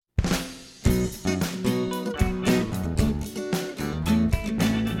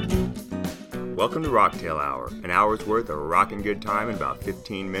Welcome to Rocktail Hour, an hour's worth of rockin' good time in about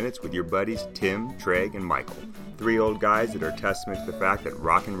 15 minutes with your buddies Tim, Treg, and Michael. Three old guys that are testament to the fact that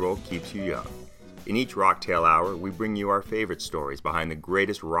rock and roll keeps you young. In each Rocktail Hour, we bring you our favorite stories behind the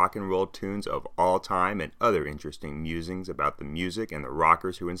greatest rock and roll tunes of all time and other interesting musings about the music and the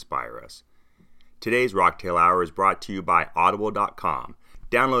rockers who inspire us. Today's Rocktail Hour is brought to you by Audible.com.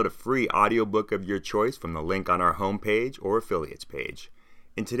 Download a free audiobook of your choice from the link on our homepage or affiliates page.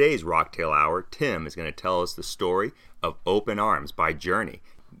 In today's Rocktail Hour, Tim is going to tell us the story of Open Arms by Journey.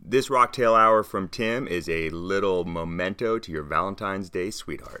 This Rocktail Hour from Tim is a little memento to your Valentine's Day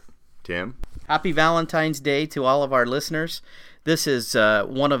sweetheart. Tim? Happy Valentine's Day to all of our listeners. This is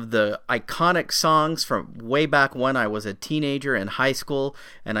one of the iconic songs from way back when I was a teenager in high school,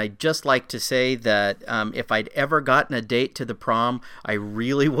 and I'd just like to say that if I'd ever gotten a date to the prom, I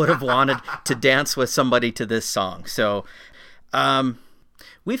really would have wanted to dance with somebody to this song. So,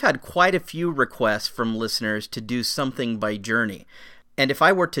 we've had quite a few requests from listeners to do something by Journey. And if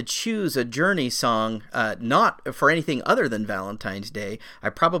I were to choose a Journey song, not for anything other than Valentine's Day,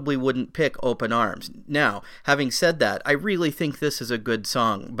 I probably wouldn't pick Open Arms. Now, having said that, I really think this is a good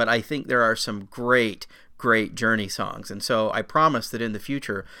song, but I think there are some great Journey songs. And so I promise that in the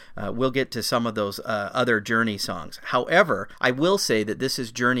future, we'll get to some of those other Journey songs. However, I will say that this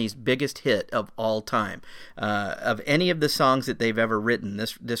is Journey's biggest hit of all time. Of any of the songs that they've ever written,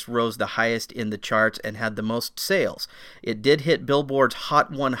 this rose the highest in the charts and had the most sales. It did hit Billboard's Hot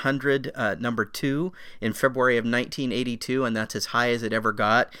 100 number 2 in February of 1982, and that's as high as it ever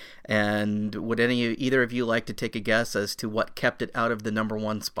got. And would either of you like to take a guess as to what kept it out of the number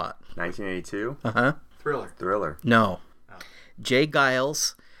 1 spot? 1982? Uh-huh. Thriller. No. Jay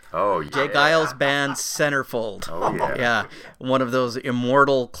Giles. Oh, yeah. Jay Giles' band Centerfold. Oh, yeah. Yeah, one of those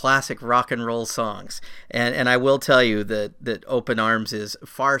immortal classic rock and roll songs. And I will tell you that Open Arms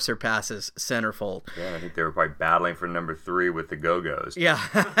far surpasses Centerfold. Yeah, I think they were probably battling for number 3 with the Go-Go's.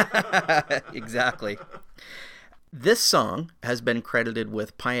 Yeah, exactly. This song has been credited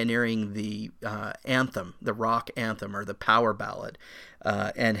with pioneering the anthem, the rock anthem, or the power ballad,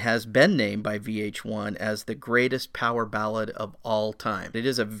 and has been named by VH1 as the greatest power ballad of all time. It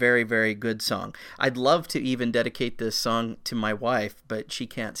is a very, very good song. I'd love to even dedicate this song to my wife, but she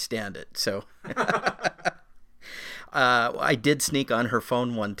can't stand it, so... I did sneak on her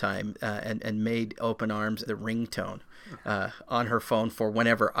phone one time and made Open Arms the ringtone on her phone for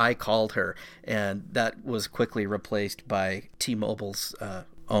whenever I called her, and that was quickly replaced by T-Mobile's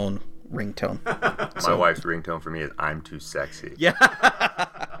own ringtone. My wife's ringtone for me is I'm Too Sexy. Yeah,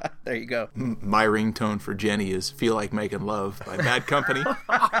 there you go. My ringtone for Jenny is Feel Like Making Love by Bad Company.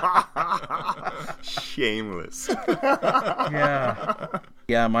 Shameless.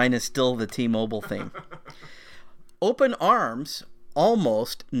 Yeah, mine is still the T-Mobile theme. Open Arms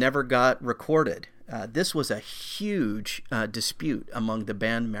almost never got recorded. This was a huge dispute among the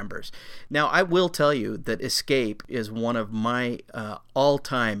band members. Now, I will tell you that Escape is one of my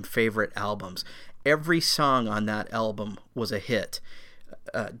all-time favorite albums. Every song on that album was a hit.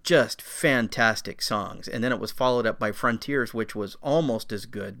 Just fantastic songs. And then it was followed up by Frontiers, which was almost as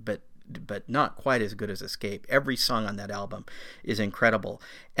good, but not quite as good as Escape. Every song on that album is incredible.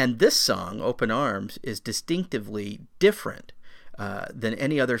 And this song, Open Arms, is distinctively different than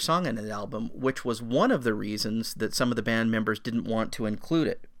any other song on that album, which was one of the reasons that some of the band members didn't want to include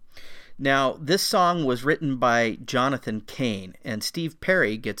it. Now, this song was written by Jonathan Cain, and Steve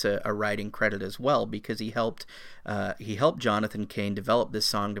Perry gets a writing credit as well because he helped Jonathan Cain develop this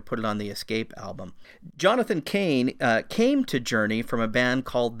song to put it on the Escape album. Jonathan Cain came to Journey from a band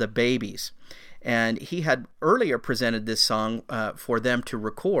called The Babies, and he had earlier presented this song for them to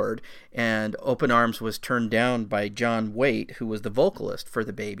record, and Open Arms was turned down by John Waite, who was the vocalist for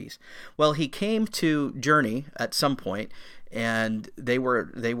The Babies. Well, he came to Journey at some point, and they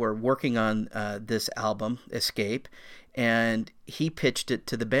were working on this album, Escape, and he pitched it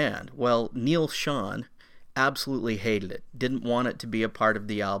to the band. Well, Neil Schon absolutely hated it, didn't want it to be a part of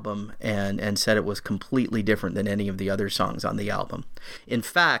the album, and said it was completely different than any of the other songs on the album. In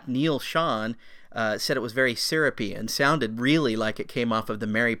fact, Neil Schon said it was very syrupy and sounded really like it came off of the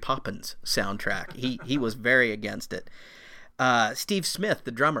Mary Poppins soundtrack. He was very against it. Steve Smith,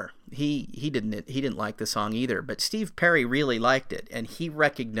 the drummer, he didn't like the song either, but Steve Perry really liked it, and he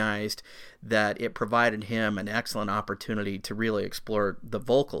recognized that it provided him an excellent opportunity to really explore the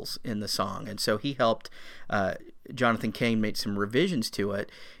vocals in the song, and so he helped Jonathan Cain made some revisions to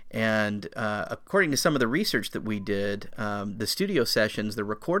it. And according to some of the research that we did, the studio sessions, the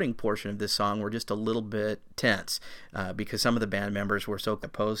recording portion of this song were just a little bit tense because some of the band members were so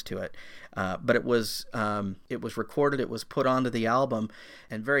opposed to it. But it was recorded, it was put onto the album,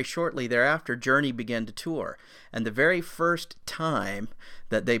 and very shortly thereafter, Journey began to tour. And the very first time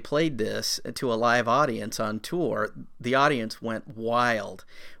that they played this to a live audience on tour, the audience went wild,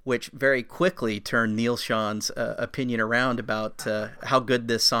 which very quickly turned Neal Schon's opinion around about how good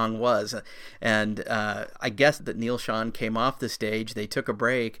this song was. And I guess that Neal Schon came off the stage, they took a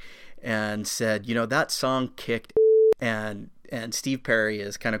break, and said, that song kicked. And Steve Perry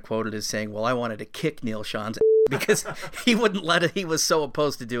is kind of quoted as saying, well, I wanted to kick Neal Schon's because he wouldn't let it. He was so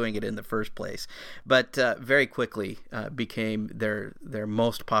opposed to doing it in the first place. But very quickly became their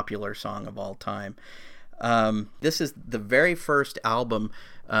most popular song of all time. This is the very first album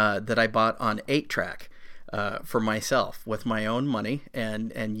that I bought on 8-track for myself with my own money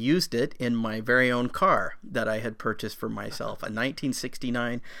and used it in my very own car that I had purchased for myself, a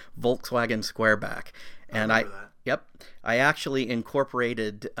 1969 Volkswagen Squareback. And I actually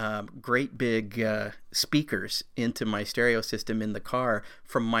incorporated great big speakers into my stereo system in the car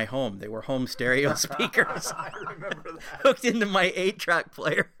from my home. They were home stereo speakers. I remember that. Hooked into my 8-track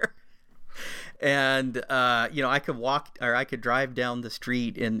player. And I could walk, or I could drive down the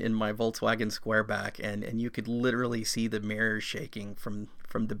street in my Volkswagen Squareback, and you could literally see the mirrors shaking from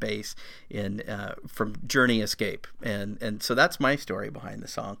the bass from Journey Escape, and so that's my story behind the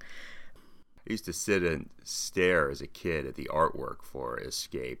song. I used to sit and stare as a kid at the artwork for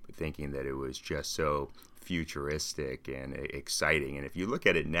Escape, thinking that it was just so futuristic and exciting. And if you look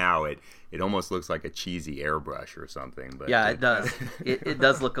at it now, it almost looks like a cheesy airbrush or something. But yeah, it does. It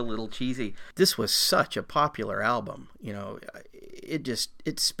does look a little cheesy. This was such a popular album.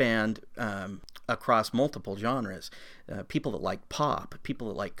 It spanned across multiple genres. People that like pop, people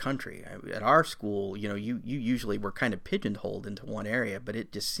that like country. At our school, you usually were kind of pigeonholed into one area, but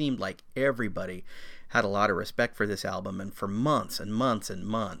it just seemed like everybody had a lot of respect for this album, and for months and months and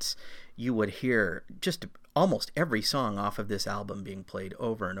months, you would hear just almost every song off of this album being played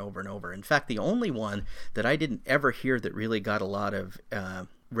over and over and over. In fact, the only one that I didn't ever hear that really got a lot of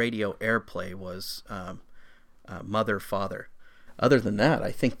radio airplay was Mother, Father. Other than that,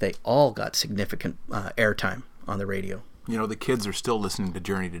 I think they all got significant airtime on the radio. The kids are still listening to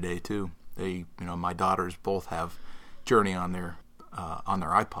Journey today too. They, my daughters both have Journey on their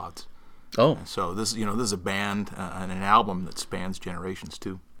iPods. Oh, and so this is a band and an album that spans generations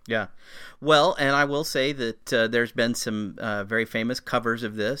too. Yeah. Well, and I will say that there's been some very famous covers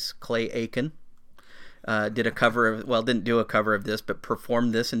of this. Clay Aiken didn't do a cover of this, but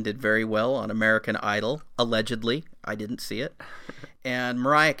performed this and did very well on American Idol, allegedly. I didn't see it. And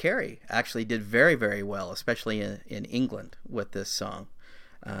Mariah Carey actually did very, very well, especially in England with this song,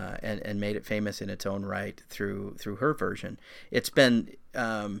 and made it famous in its own right through her version. It's been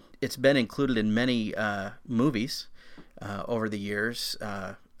included in many movies over the years,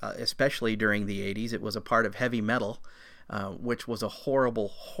 especially during the 80s. It was a part of Heavy Metal, which was a horrible,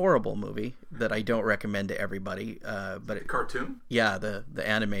 horrible movie that I don't recommend to everybody. But Cartoon? Yeah, the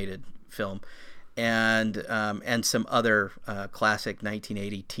animated film, and some other classic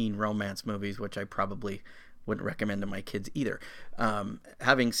 1980 teen romance movies, which I probably wouldn't recommend to my kids either.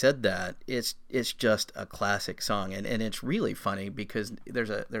 Having said that, it's just a classic song, and it's really funny because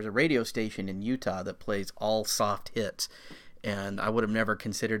there's a radio station in Utah that plays all soft hits. And I would have never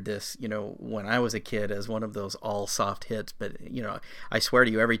considered this, when I was a kid, as one of those all soft hits. But, I swear to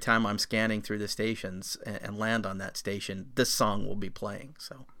you, every time I'm scanning through the stations and land on that station, this song will be playing.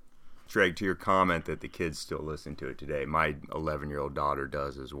 So, Treg, to your comment that the kids still listen to it today, my 11-year-old daughter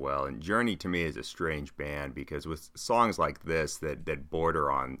does as well. And Journey, to me, is a strange band because with songs like this that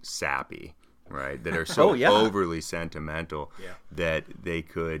border on sappy, right, that are so overly sentimental that they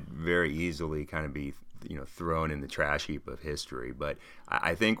could very easily kind of be thrown in the trash heap of history. But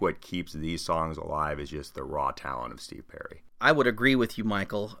I think what keeps these songs alive is just the raw talent of Steve Perry. I would agree with you,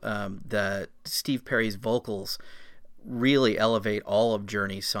 Michael, that Steve Perry's vocals really elevate all of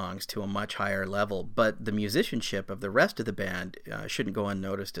Journey's songs to a much higher level, but the musicianship of the rest of the band shouldn't go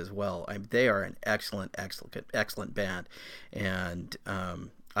unnoticed as well. They are an excellent band, and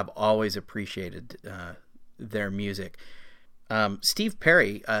I've always appreciated their music. Steve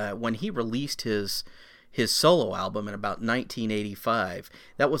Perry, when he released his his solo album in about 1985.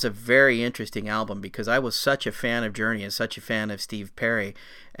 That was a very interesting album because I was such a fan of Journey and such a fan of Steve Perry,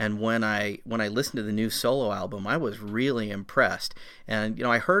 and when I listened to the new solo album, I was really impressed. And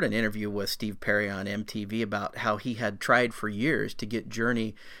I heard an interview with Steve Perry on MTV about how he had tried for years to get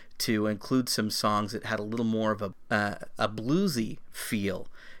Journey to include some songs that had a little more of a bluesy feel.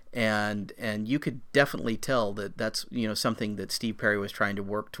 And you could definitely tell that that's something that Steve Perry was trying to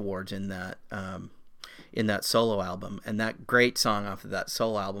work towards in that solo album. And that great song off of that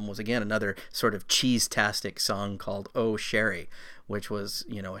solo album was again another sort of cheese-tastic song called "Oh Sherry," which was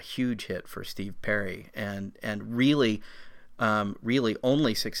a huge hit for Steve Perry and really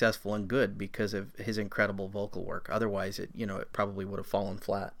only successful and good because of his incredible vocal work. Otherwise, it probably would have fallen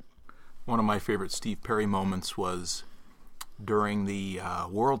flat. One of my favorite Steve Perry moments was during the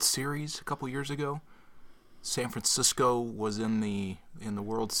World Series a couple years ago. San Francisco was in the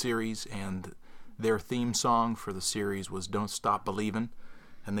World Series, and their theme song for the series was "Don't Stop Believin',"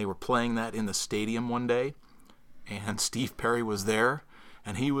 and they were playing that in the stadium one day, and Steve Perry was there,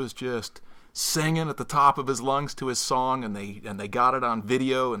 and he was just singing at the top of his lungs to his song, and they got it on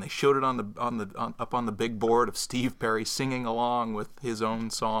video, and they showed it up on the big board of Steve Perry singing along with his own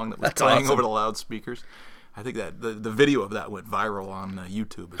song that was That's playing awesome. over the loudspeakers. I think that the video of that went viral on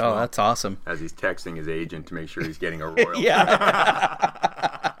YouTube as well. Oh, that's awesome. As he's texting his agent to make sure he's getting a royalty.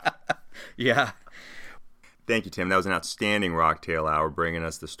 Yeah. Yeah. Thank you, Tim. That was an outstanding Rocktail Hour, bringing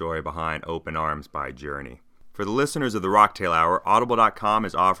us the story behind Open Arms by Journey. For the listeners of the Rocktail Hour, Audible.com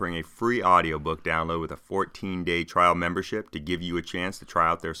is offering a free audiobook download with a 14-day trial membership to give you a chance to try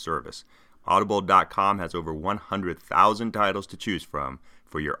out their service. Audible.com has over 100,000 titles to choose from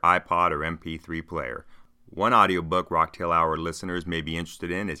for your iPod or MP3 player. One audiobook Rocktail Hour listeners may be interested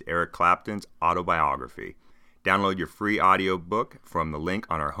in is Eric Clapton's autobiography. Download your free audiobook from the link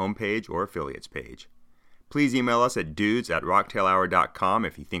on our homepage or affiliates page. Please email us at dudes@rocktailhour.com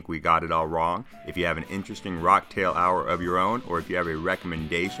if you think we got it all wrong, if you have an interesting Rocktail Hour of your own, or if you have a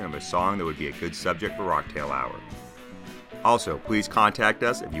recommendation of a song that would be a good subject for Rocktail Hour. Also, please contact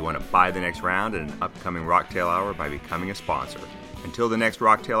us if you want to buy the next round in an upcoming Rocktail Hour by becoming a sponsor. Until the next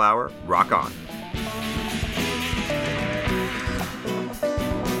Rocktail Hour, rock on.